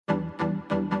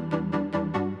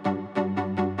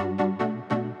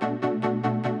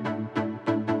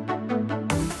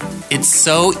It's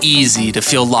so easy to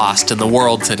feel lost in the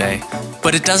world today,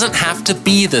 but it doesn't have to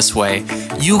be this way.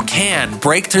 You can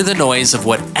break through the noise of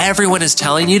what everyone is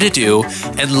telling you to do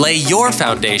and lay your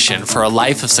foundation for a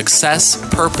life of success,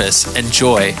 purpose, and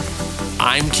joy.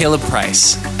 I'm Caleb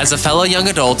Price. As a fellow young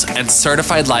adult and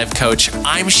certified life coach,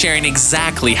 I'm sharing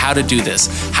exactly how to do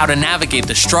this, how to navigate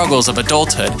the struggles of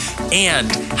adulthood, and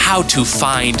how to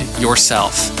find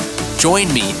yourself.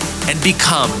 Join me and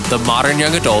become the modern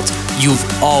young adult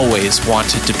you've always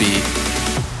wanted to be.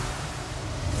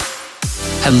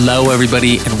 Hello,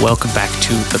 everybody, and welcome back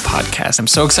to the podcast. I'm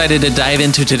so excited to dive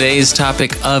into today's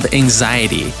topic of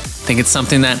anxiety. I think it's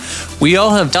something that we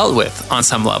all have dealt with on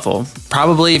some level.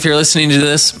 Probably, if you're listening to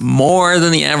this, more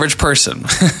than the average person.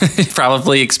 You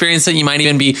probably experienced it. You might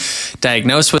even be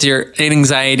diagnosed with your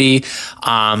anxiety.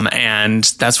 And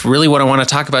that's really what I want to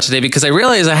talk about today, because I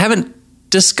realize I haven't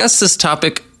discussed this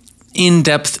topic in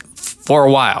depth for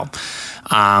a while.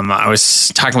 I was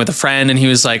talking with a friend and he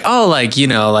was like,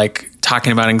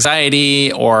 talking about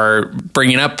anxiety or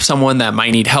bringing up someone that might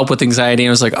need help with anxiety. And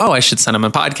I was like, I should send him a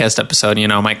podcast episode,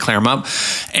 might clear him up.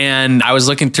 And I was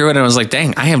looking through it and I was like,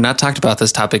 dang, I have not talked about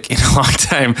this topic in a long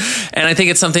time. And I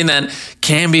think it's something that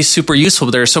can be super useful.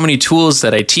 But there are so many tools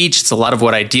that I teach. It's a lot of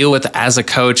what I deal with as a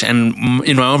coach, and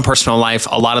in my own personal life,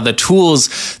 a lot of the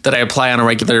tools that I apply on a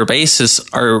regular basis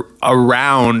are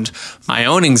around my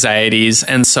own anxieties.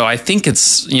 And so I think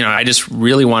it's, I just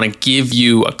really want to give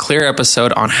you a clear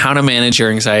episode on how to manage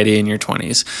your anxiety in your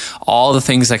 20s, all the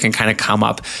things that can kind of come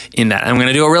up in that. I'm going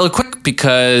to do it really quick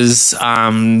because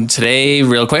today,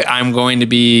 real quick, I'm going to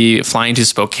be flying to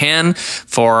Spokane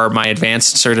for my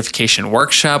advanced certification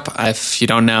workshop. If you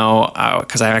don't know,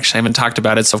 because I actually haven't talked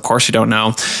about it, so of course you don't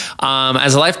know.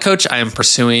 As a life coach, I am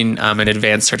pursuing an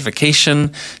advanced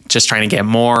certification, just trying to get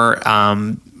more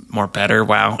better.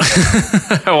 Wow.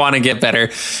 I want to get better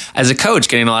as a coach,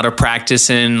 getting a lot of practice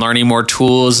in learning more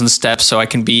tools and steps so I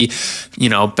can be,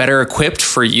 better equipped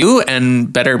for you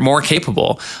and more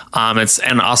capable.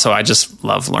 And also I just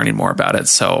love learning more about it.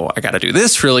 So I got to do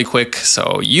this really quick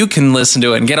so you can listen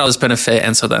to it and get all this benefit.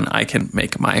 And so then I can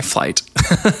make my flight.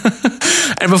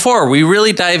 And before we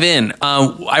really dive in,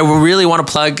 I really want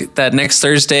to plug that next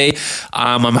Thursday,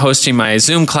 I'm hosting my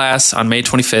Zoom class on May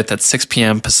 25th at 6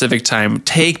 p.m. Pacific time.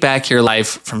 Take back your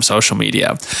life from social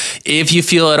media. If you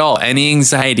feel at all any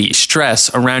anxiety,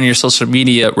 stress around your social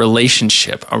media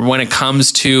relationship, or when it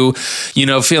comes to,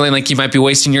 feeling like you might be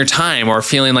wasting your time or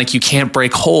feeling like you can't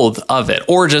break hold of it,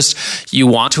 or just you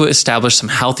want to establish some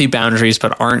healthy boundaries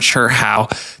but aren't sure how,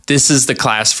 this is the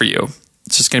class for you.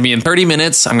 It's just going to be in 30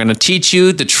 minutes. I'm going to teach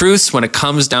you the truths when it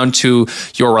comes down to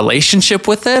your relationship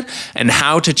with it and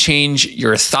how to change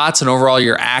your thoughts and overall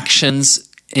your actions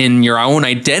in your own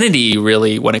identity,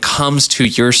 really, when it comes to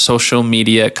your social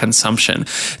media consumption.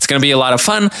 It's going to be a lot of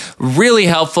fun, really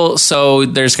helpful. So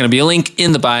there's going to be a link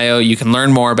in the bio. You can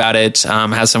learn more about it,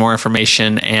 have some more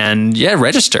information, and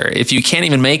register. If you can't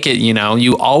even make it,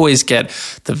 you always get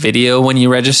the video when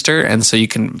you register. And so you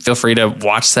can feel free to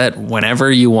watch that whenever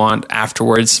you want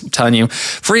afterwards. I'm telling you,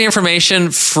 free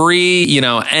information, free,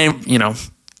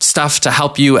 stuff to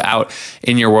help you out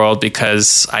in your world,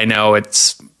 because I know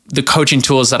the coaching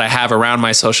tools that I have around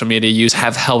my social media use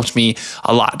have helped me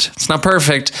a lot. It's not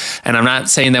perfect, and I'm not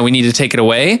saying that we need to take it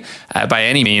away by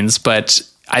any means, but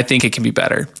I think it can be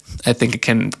better. I think it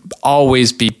can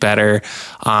always be better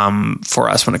for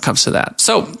us when it comes to that.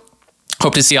 So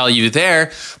hope to see all of you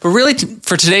there. But really,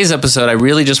 for today's episode, I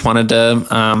really just wanted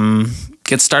to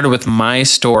get started with my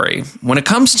story. When it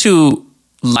comes to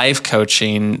life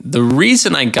coaching, the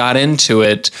reason I got into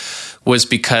it was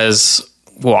because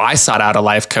I sought out a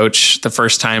life coach the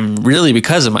first time really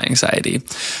because of my anxiety.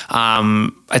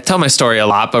 I tell my story a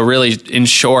lot, but really in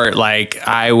short,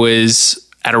 I was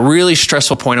at a really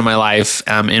stressful point in my life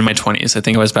in my 20s. I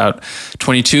think it was about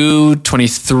 22,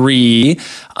 23.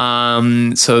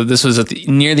 So this was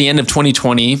near the end of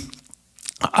 2020,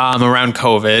 around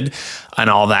COVID and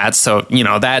all that. So,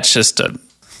 that's just a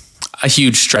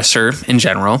huge stressor in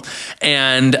general.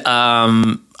 And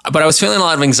but I was feeling a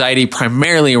lot of anxiety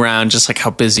primarily around just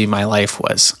how busy my life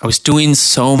was. I was doing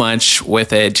so much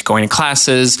with it, going to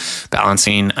classes,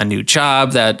 balancing a new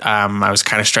job that I was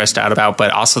kind of stressed out about,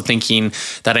 but also thinking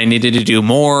that I needed to do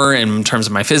more in terms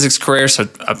of my physics career. So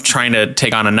I'm trying to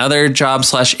take on another job /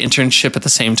 internship at the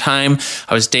same time.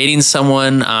 I was dating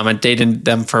someone. I dated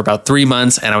them for about 3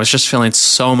 months, and I was just feeling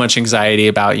so much anxiety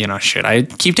about, should I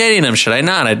keep dating them? Should I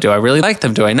not? Do I really like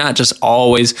them? Do I not? Just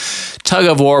always tug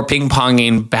of war,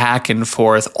 ping-ponging back and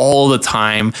forth all the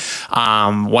time,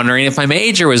 wondering if my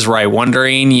major was right,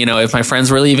 wondering, if my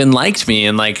friends really even liked me,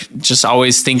 and like just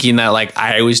always thinking that like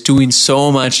I was doing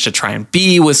so much to try and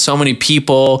be with so many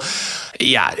people.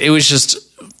 Yeah, it was just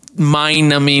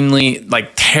mind-numbingly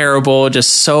like terrible, just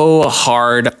so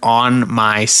hard on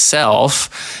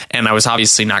myself. And I was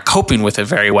obviously not coping with it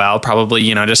very well, probably,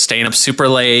 just staying up super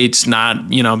late, not,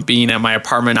 being at my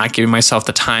apartment, not giving myself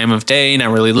the time of day,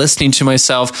 not really listening to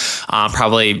myself,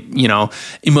 probably,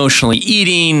 emotionally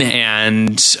eating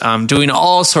and doing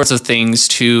all sorts of things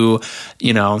to,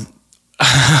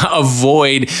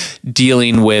 avoid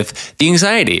dealing with the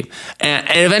anxiety. And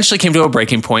it eventually came to a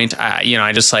breaking point.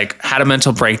 I just like had a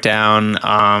mental breakdown,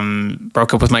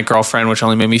 broke up with my girlfriend, which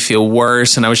only made me feel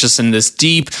worse. And I was just in this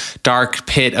deep, dark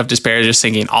pit of despair, just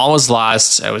thinking all was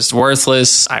lost. I was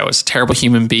worthless. I was a terrible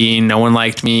human being. No one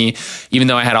liked me. Even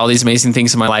though I had all these amazing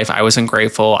things in my life, I wasn't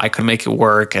grateful. I couldn't make it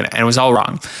work, and it was all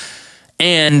wrong.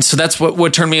 And so that's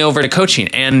what turned me over to coaching.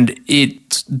 And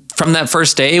it, from that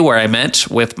first day where I met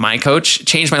with my coach,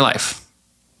 changed my life.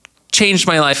 Changed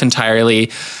my life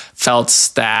entirely. Felt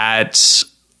that,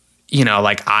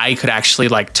 like I could actually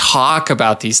like talk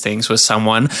about these things with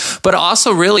someone, but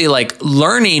also really like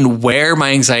learning where my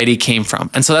anxiety came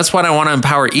from. And so that's what I want to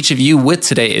empower each of you with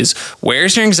today is,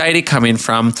 where's your anxiety coming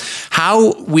from?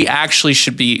 How we actually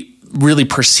should be really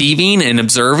perceiving and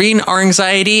observing our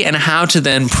anxiety, and how to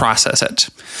then process it.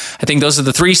 I think those are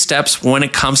the 3 steps when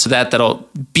it comes to that'll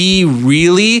be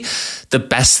really the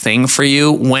best thing for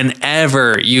you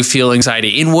whenever you feel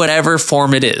anxiety in whatever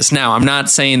form it is. Now, I'm not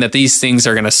saying that these things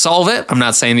are going to solve it. I'm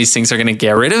not saying these things are going to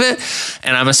get rid of it.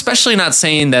 And I'm especially not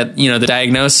saying that, the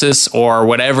diagnosis or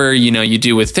whatever, you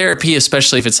do with therapy,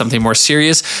 especially if it's something more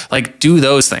serious, like do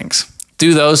those things.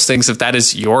 Do those things if that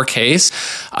is your case.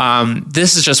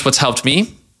 This is just what's helped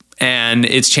me, and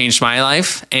it's changed my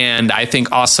life. And I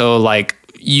think also like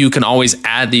you can always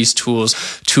add these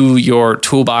tools to your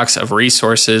toolbox of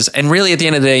resources. And really at the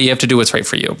end of the day, you have to do what's right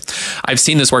for you. I've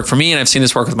seen this work for me, and I've seen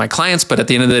this work with my clients, but at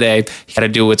the end of the day, you got to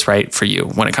do what's right for you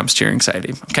when it comes to your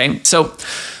anxiety. Okay. So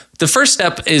the first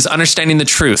step is understanding the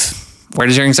truth. Where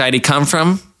does your anxiety come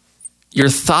from? Your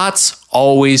thoughts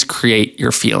always create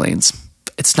your feelings.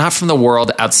 It's not from the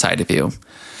world outside of you.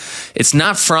 It's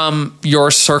not from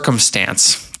your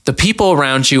circumstance. The people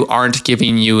around you aren't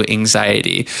giving you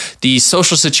anxiety. The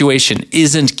social situation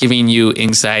isn't giving you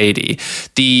anxiety.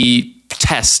 The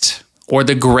test or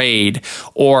the grade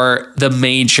or the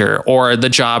major or the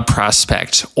job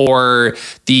prospect or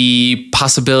the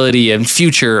possibility and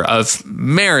future of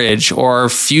marriage or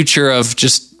future of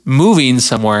just moving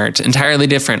somewhere entirely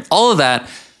different, all of that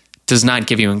does not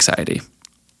give you anxiety.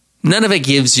 None of it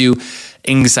gives you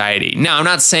anxiety. Now, I'm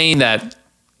not saying that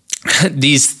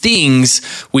these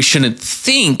things, we shouldn't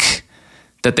think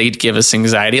that they'd give us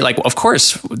anxiety. Like, of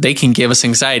course, they can give us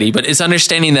anxiety, but it's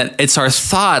understanding that it's our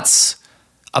thoughts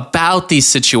about these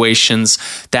situations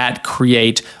that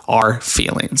create our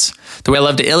feelings. The way I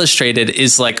love to illustrate it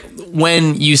is like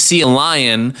when you see a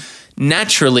lion,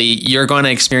 naturally, you're going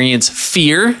to experience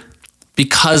fear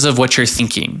because of what you're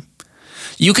thinking.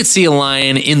 You could see a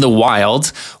lion in the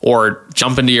wild or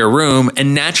jump into your room,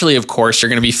 and naturally, of course, you're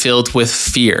going to be filled with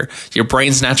fear. Your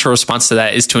brain's natural response to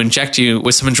that is to inject you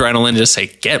with some adrenaline and just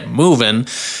say, get moving.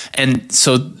 And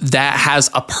so that has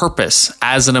a purpose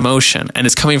as an emotion, and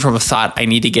it's coming from a thought, I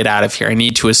need to get out of here. I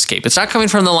need to escape. It's not coming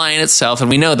from the lion itself, and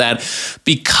we know that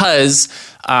because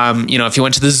if you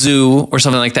went to the zoo or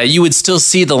something like that, you would still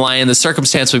see the lion. The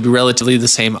circumstance would be relatively the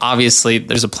same. Obviously,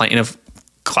 there's a plane of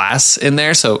glass in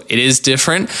there, so it is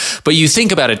different, but you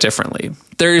think about it differently.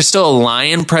 There is still a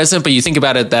lion present, but you think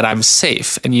about it that I'm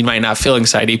safe, and you might not feel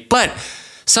anxiety. But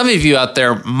some of you out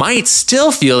there might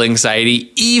still feel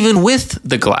anxiety even with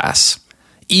the glass.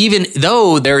 Even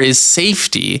though there is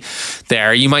safety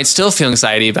there, you might still feel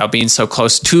anxiety about being so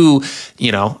close to,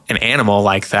 an animal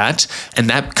like that.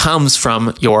 And that comes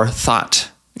from your thought.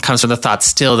 It comes from the thought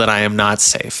still that I am not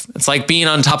safe. It's like being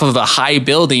on top of a high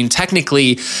building.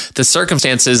 Technically, the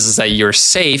circumstances is that you're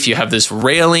safe. You have this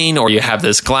railing or you have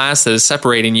this glass that is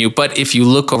separating you. But if you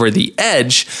look over the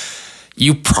edge,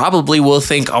 you probably will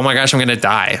think, oh my gosh, I'm going to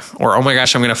die, or oh my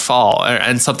gosh, I'm going to fall,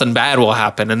 and something bad will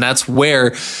happen. And that's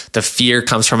where the fear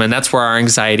comes from. And that's where our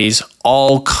anxieties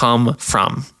all come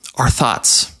from, our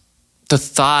thoughts. The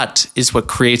thought is what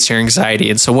creates your anxiety.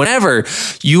 And so whenever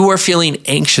you are feeling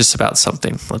anxious about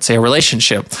something, let's say a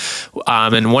relationship,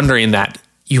 and wondering that,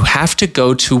 you have to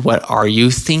go to what are you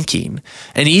thinking?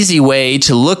 An easy way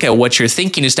to look at what you're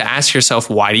thinking is to ask yourself,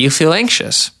 why do you feel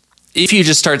anxious? If you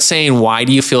just start saying, why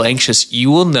do you feel anxious?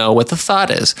 You will know what the thought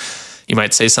is. You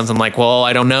might say something like, well,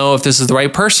 I don't know if this is the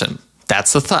right person.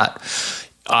 That's the thought.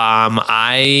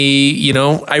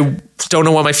 I don't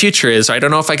know what my future is. Or I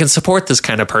don't know if I can support this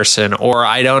kind of person, or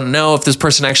I don't know if this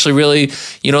person actually really,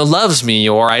 loves me,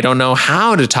 or I don't know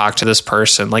how to talk to this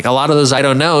person. Like a lot of those I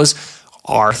don't knows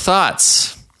are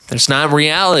thoughts. There's not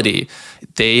reality.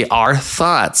 They are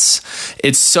thoughts.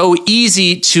 It's so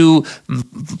easy to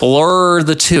blur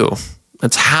the two.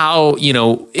 That's how,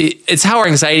 it's how our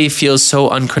anxiety feels so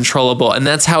uncontrollable. And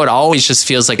that's how it always just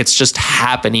feels like it's just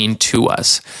happening to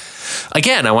us.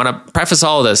 Again, I want to preface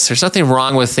all of this. There's nothing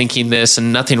wrong with thinking this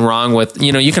and nothing wrong with,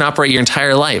 you can operate your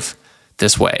entire life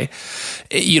this way.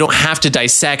 You don't have to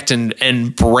dissect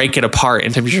and break it apart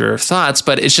into your thoughts,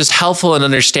 but it's just helpful in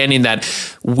understanding that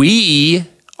we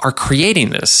are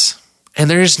creating this. And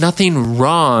there's nothing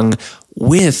wrong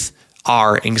with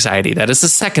our anxiety. That is the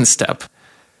second step.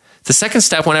 The second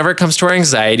step, whenever it comes to our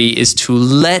anxiety, is to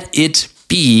let it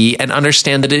be and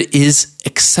understand that it is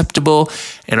acceptable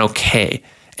and okay.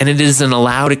 And it is an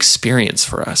allowed experience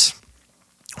for us.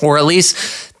 Or at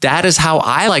least that is how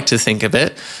I like to think of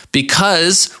it,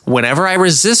 because whenever I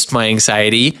resist my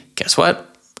anxiety, guess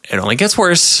what? It only gets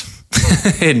worse.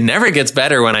 It never gets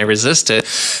better when I resist it,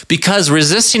 because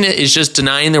resisting it is just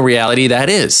denying the reality that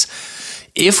is.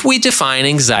 If we define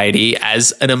anxiety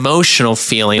as an emotional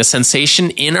feeling, a sensation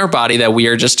in our body that we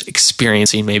are just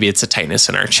experiencing, maybe it's a tightness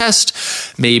in our chest,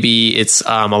 maybe it's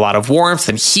a lot of warmth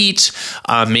and heat,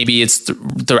 maybe it's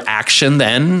the action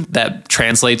then that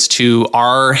translates to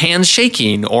our hands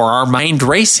shaking or our mind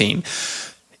racing.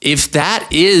 If that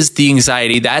is the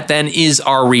anxiety, that then is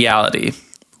our reality.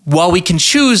 While we can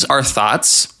choose our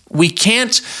thoughts, we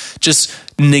can't just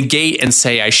negate and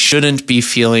say, I shouldn't be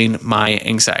feeling my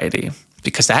anxiety,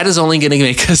 because that is only going to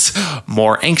make us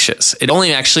more anxious. It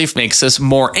only actually makes us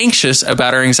more anxious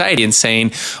about our anxiety and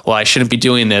saying, well, I shouldn't be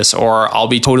doing this, or I'll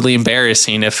be totally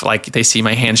embarrassing if they see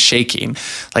my hands shaking.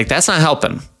 That's not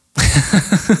helping.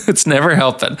 It's never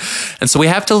helping. And so we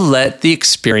have to let the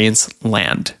experience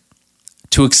land,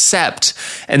 to accept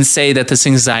and say that this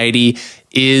anxiety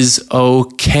is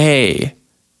okay.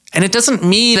 And it doesn't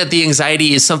mean that the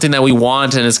anxiety is something that we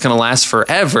want and it's going to last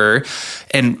forever.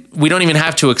 And we don't even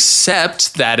have to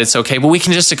accept that it's okay, but we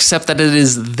can just accept that it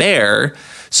is there.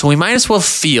 So we might as well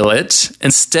feel it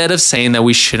instead of saying that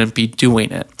we shouldn't be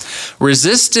doing it.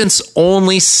 Resistance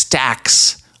only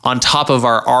stacks on top of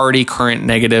our already current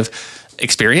negative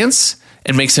experience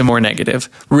and makes it more negative.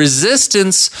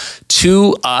 Resistance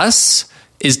to us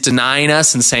is denying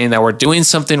us and saying that we're doing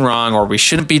something wrong or we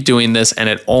shouldn't be doing this, and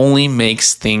it only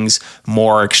makes things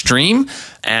more extreme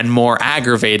and more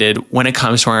aggravated when it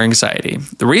comes to our anxiety.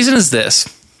 The reason is this.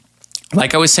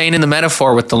 Like I was saying in the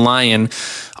metaphor with the lion,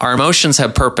 our emotions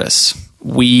have purpose.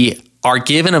 We are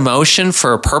given emotion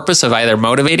for a purpose of either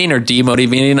motivating or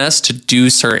demotivating us to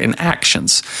do certain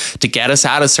actions, to get us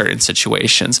out of certain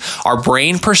situations. Our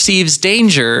brain perceives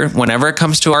danger whenever it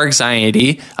comes to our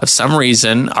anxiety of some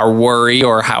reason, our worry,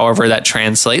 or however that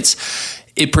translates.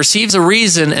 It perceives a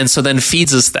reason and so then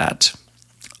feeds us that.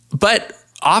 But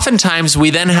oftentimes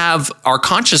we then have our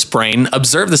conscious brain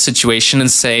observe the situation and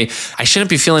say, I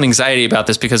shouldn't be feeling anxiety about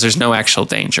this because there's no actual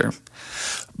danger.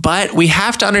 But we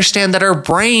have to understand that our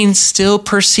brain still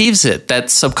perceives it. That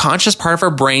subconscious part of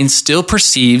our brain still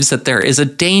perceives that there is a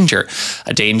danger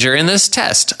in this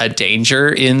test, a danger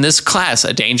in this class,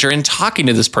 a danger in talking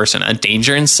to this person, a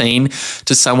danger in saying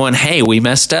to someone, hey, we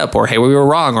messed up, or hey, we were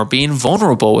wrong, or being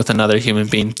vulnerable with another human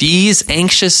being. These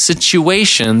anxious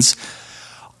situations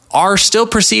are still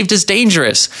perceived as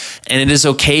dangerous, and it is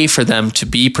okay for them to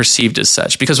be perceived as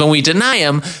such, because when we deny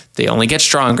them, they only get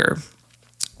stronger.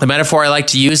 The metaphor I like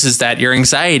to use is that your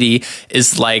anxiety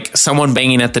is like someone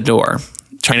banging at the door,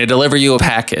 trying to deliver you a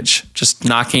package, just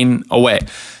knocking away.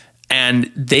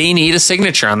 And they need a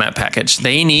signature on that package.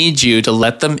 They need you to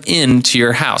let them into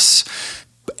your house.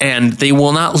 And they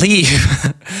will not leave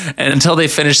until they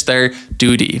finish their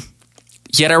duty.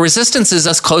 Yet our resistance is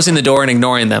us closing the door and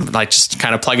ignoring them, like just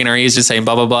kind of plugging our ears, just saying,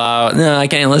 blah, blah, blah. No, I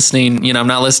can't listening. I'm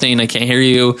not listening. I can't hear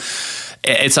you.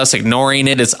 It's us ignoring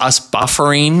it. It's us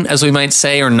buffering, as we might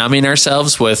say, or numbing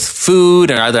ourselves with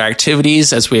food or other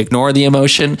activities as we ignore the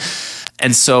emotion.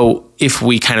 And so if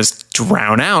we kind of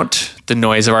drown out the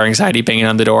noise of our anxiety banging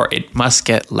on the door, it must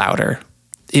get louder.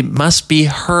 It must be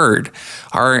heard.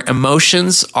 Our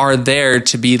emotions are there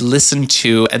to be listened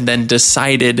to and then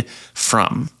decided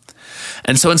from.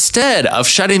 And so instead of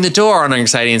shutting the door on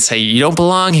anxiety and say, you don't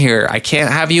belong here, I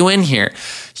can't have you in here,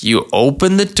 you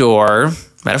open the door,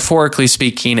 metaphorically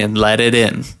speaking, and let it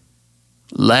in.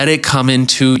 Let it come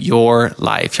into your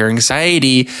life. Your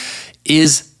anxiety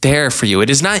is there for you.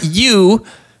 It is not you,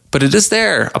 but it is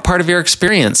there, a part of your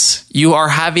experience. You are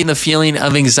having the feeling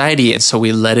of anxiety, and so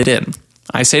we let it in.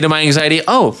 I say to my anxiety,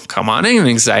 oh, come on in,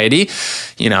 anxiety,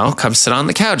 come sit on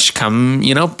the couch, come,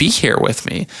 be here with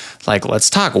me. Like, let's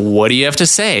talk. What do you have to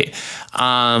say?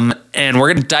 And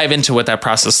we're going to dive into what that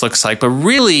process looks like. But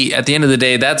really, at the end of the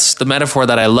day, that's the metaphor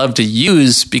that I love to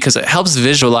use because it helps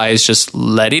visualize just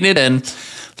letting it in,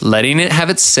 letting it have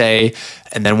its say.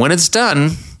 And then when it's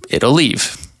done, it'll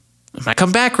leave. It might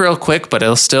come back real quick, but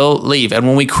it'll still leave. And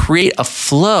when we create a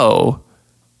flow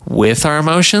with our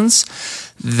emotions,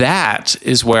 that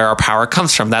is where our power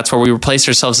comes from. That's where we replace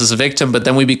ourselves as a victim, but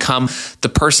then we become the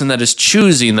person that is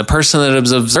choosing, the person that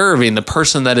is observing, the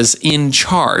person that is in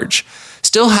charge.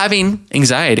 Still having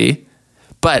anxiety,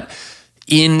 but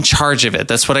in charge of it.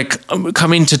 That's what I'm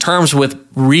coming to terms with,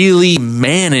 really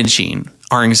managing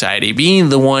our anxiety, being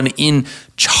the one in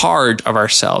charge of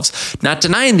ourselves, not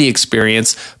denying the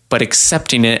experience, but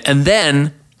accepting it and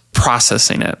then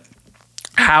processing it.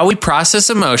 How we process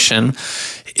emotion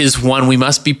is one, we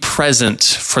must be present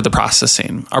for the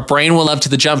processing. Our brain will love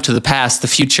to jump to the past, the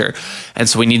future. And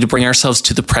so we need to bring ourselves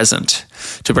to the present.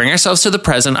 To bring ourselves to the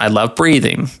present, I love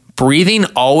breathing. Breathing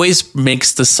always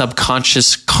makes the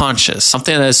subconscious conscious.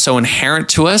 Something that is so inherent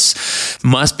to us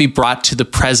must be brought to the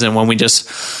present when we just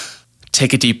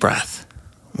take a deep breath.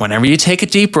 Whenever you take a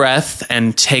deep breath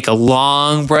and take a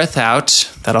long breath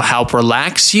out, that'll help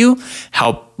relax you,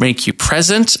 help make you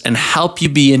present, and help you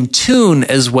be in tune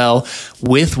as well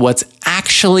with what's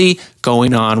actually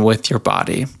going on with your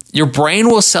body. Your brain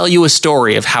will sell you a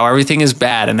story of how everything is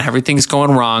bad and everything's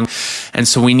going wrong. And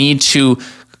so we need to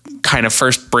kind of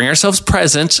first bring ourselves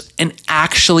present and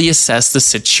actually assess the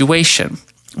situation.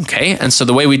 Okay? And so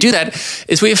the way we do that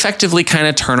is we effectively kind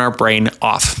of turn our brain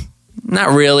off. Not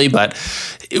really, but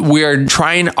we are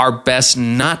trying our best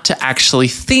not to actually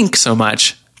think so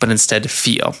much, but instead to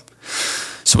feel.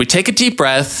 So we take a deep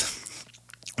breath,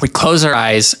 we close our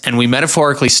eyes, and we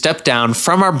metaphorically step down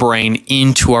from our brain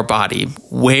into our body.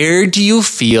 Where do you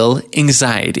feel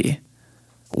anxiety?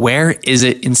 Where is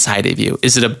it inside of you?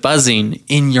 Is it a buzzing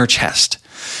in your chest?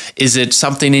 Is it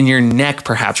something in your neck,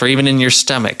 perhaps, or even in your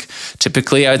stomach?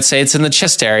 Typically, I would say it's in the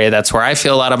chest area. That's where I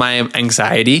feel a lot of my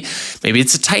anxiety. Maybe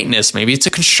it's a tightness. Maybe it's a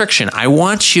constriction. I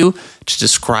want you to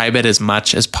describe it as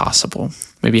much as possible.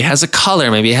 Maybe it has a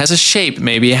color. Maybe it has a shape.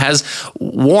 Maybe it has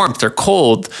warmth or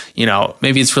cold.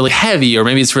 Maybe it's really heavy, or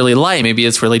maybe it's really light. Maybe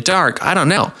it's really dark. I don't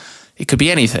know. It could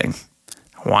be anything.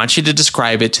 I want you to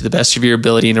describe it to the best of your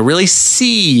ability and to really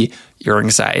see your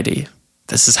anxiety.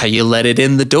 This is how you let it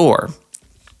in the door.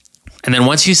 And then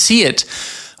once you see it,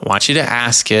 I want you to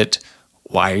ask it,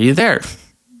 why are you there?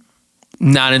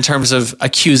 Not in terms of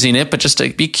accusing it, but just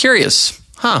to be curious.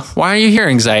 Why are you here,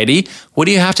 anxiety? What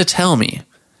do you have to tell me?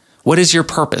 What is your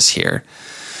purpose here?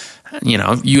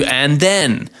 And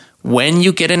then when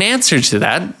you get an answer to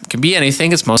that, it can be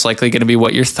anything. It's most likely going to be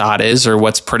what your thought is or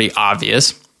what's pretty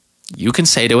obvious. You can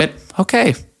say to it,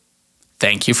 okay,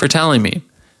 thank you for telling me.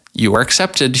 You are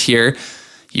accepted here.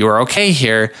 You are okay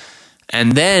here.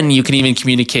 And then you can even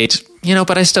communicate,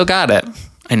 but I still got it.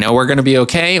 I know we're going to be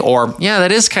okay. Or, yeah,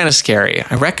 that is kind of scary.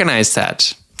 I recognize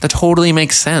that. That totally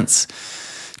makes sense.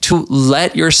 To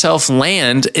let yourself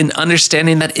land in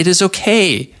understanding that it is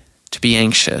okay to be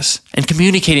anxious and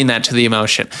communicating that to the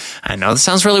emotion. I know this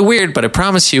sounds really weird, but I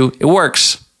promise you it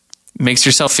works. It makes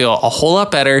yourself feel a whole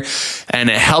lot better, and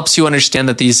it helps you understand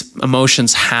that these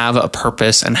emotions have a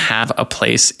purpose and have a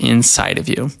place inside of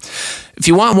you. If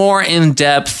you want more in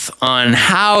depth on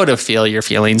how to feel your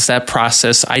feelings, that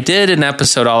process, I did an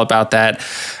episode all about that.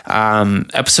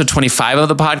 Episode 25 of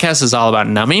the podcast is all about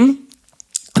numbing.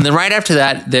 And then right after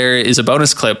that, there is a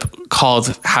bonus clip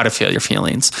called How to Feel Your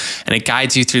Feelings, and it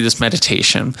guides you through this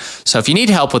meditation. So if you need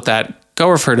help with that, go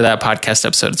refer to that podcast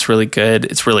episode. It's really good.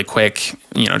 It's really quick,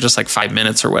 just like 5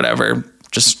 minutes or whatever,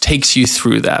 just takes you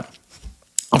through that.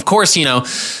 Of course,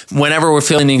 whenever we're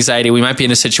feeling anxiety, we might be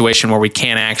in a situation where we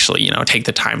can't actually, take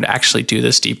the time to actually do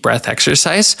this deep breath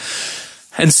exercise.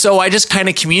 And so I just kind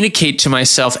of communicate to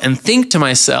myself and think to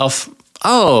myself,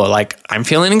 I'm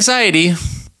feeling anxiety,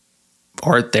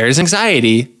 or there's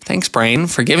anxiety. Thanks, brain,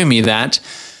 for giving me that.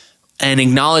 And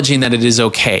acknowledging that it is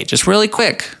okay. Just really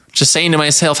quick. Just saying to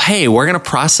myself, hey, we're going to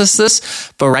process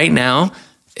this, but right now,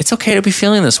 it's okay to be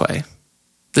feeling this way.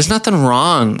 There's nothing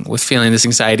wrong with feeling this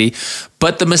anxiety,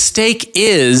 but the mistake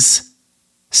is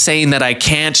saying that I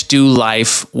can't do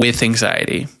life with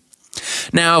anxiety.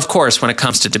 Now, of course, when it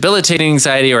comes to debilitating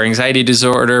anxiety or anxiety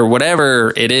disorder,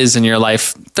 whatever it is in your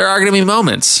life, there are going to be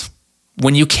moments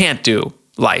when you can't do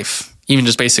life. Even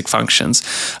just basic functions.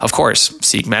 Of course,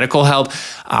 seek medical help,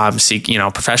 seek,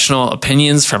 professional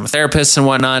opinions from therapists and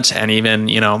whatnot, and even,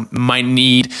 might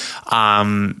need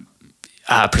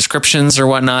prescriptions or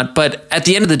whatnot. But at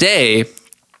the end of the day,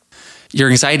 your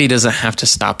anxiety doesn't have to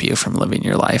stop you from living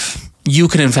your life. You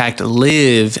can, in fact,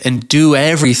 live and do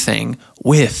everything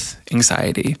with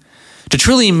anxiety. To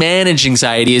truly manage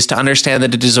anxiety is to understand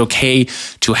that it is okay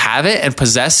to have it and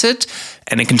possess it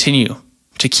and to continue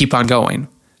to keep on going.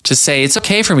 To say, it's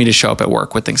okay for me to show up at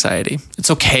work with anxiety.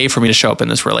 It's okay for me to show up in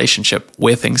this relationship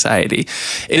with anxiety.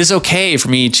 It is okay for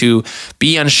me to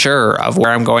be unsure of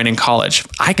where I'm going in college.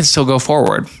 I can still go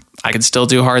forward. I can still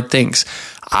do hard things.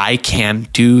 I can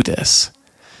do this.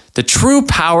 The true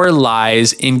power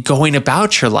lies in going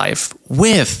about your life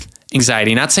with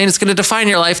anxiety. Not saying it's going to define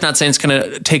your life, not saying it's going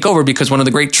to take over, because one of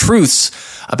the great truths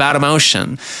about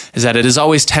emotion is that it is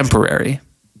always temporary.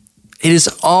 It is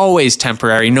always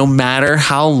temporary, no matter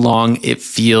how long it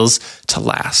feels to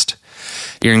last.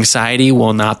 Your anxiety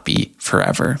will not be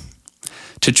forever.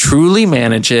 To truly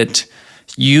manage it,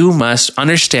 you must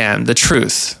understand the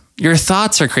truth. Your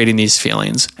thoughts are creating these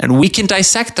feelings, and we can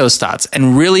dissect those thoughts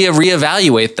and really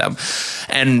reevaluate them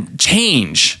and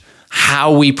change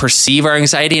how we perceive our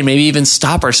anxiety and maybe even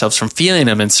stop ourselves from feeling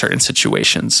them in certain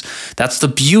situations. That's the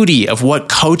beauty of what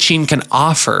coaching can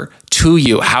offer to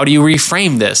you. How do you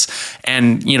reframe this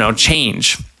and,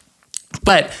 change?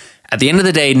 But at the end of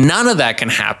the day, none of that can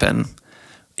happen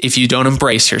if you don't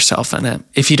embrace yourself in it,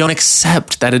 if you don't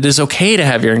accept that it is okay to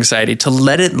have your anxiety, to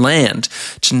let it land,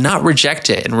 to not reject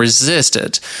it and resist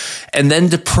it, and then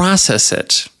to process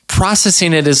it.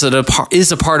 Processing it is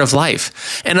a part of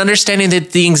life, and understanding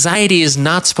that the anxiety is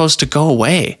not supposed to go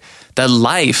away, that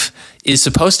life is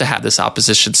supposed to have this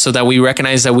opposition, so that we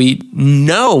recognize that we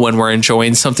know when we're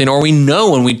enjoying something, or we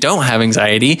know when we don't have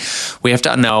anxiety. We have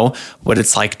to know what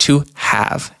it's like to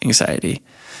have anxiety.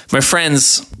 My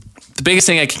friends, the biggest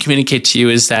thing I can communicate to you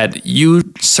is that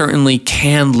you certainly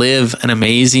can live an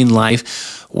amazing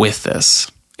life with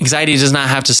this. Anxiety does not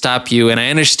have to stop you, and I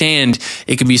understand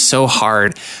it can be so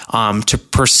hard to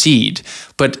proceed.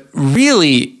 But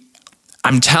really,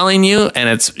 I'm telling you, and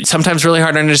it's sometimes really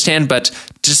hard to understand, but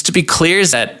just to be clear, is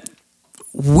that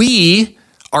we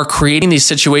are creating these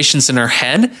situations in our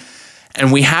head,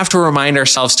 and we have to remind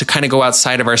ourselves to kind of go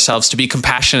outside of ourselves, to be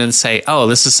compassionate and say, oh,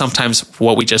 this is sometimes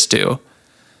what we just do.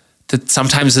 That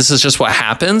sometimes this is just what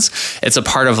happens. It's a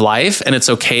part of life, and it's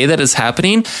okay that it's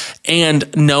happening.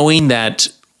 And knowing that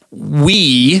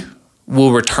we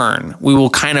will return. We will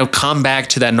kind of come back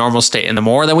to that normal state. And the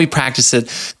more that we practice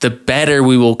it, the better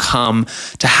we will come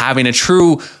to having a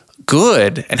true,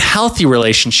 good, and healthy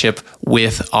relationship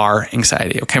with our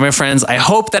anxiety. Okay, my friends, I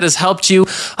hope that has helped you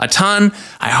a ton.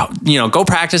 Go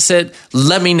practice it.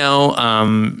 Let me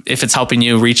know if it's helping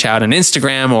you. Reach out on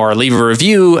Instagram or leave a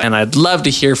review, and I'd love to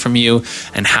hear from you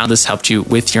and how this helped you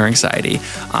with your anxiety.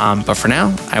 But for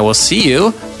now, I will see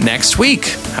you next week.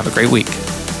 Have a great week.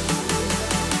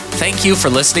 Thank you for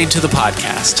listening to the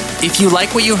podcast. If you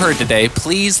like what you heard today,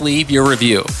 please leave your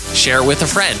review, share it with a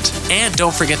friend, and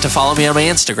don't forget to follow me on my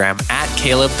Instagram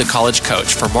 @Caleb the College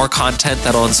Coach for more content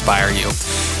that'll inspire you.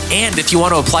 And if you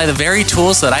want to apply the very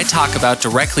tools that I talk about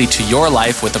directly to your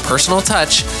life with a personal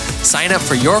touch, sign up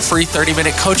for your free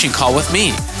 30-minute coaching call with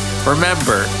me.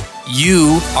 Remember,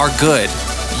 you are good,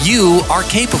 you are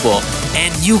capable,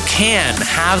 and you can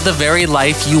have the very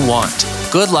life you want.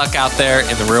 Good luck out there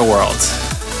in the real world.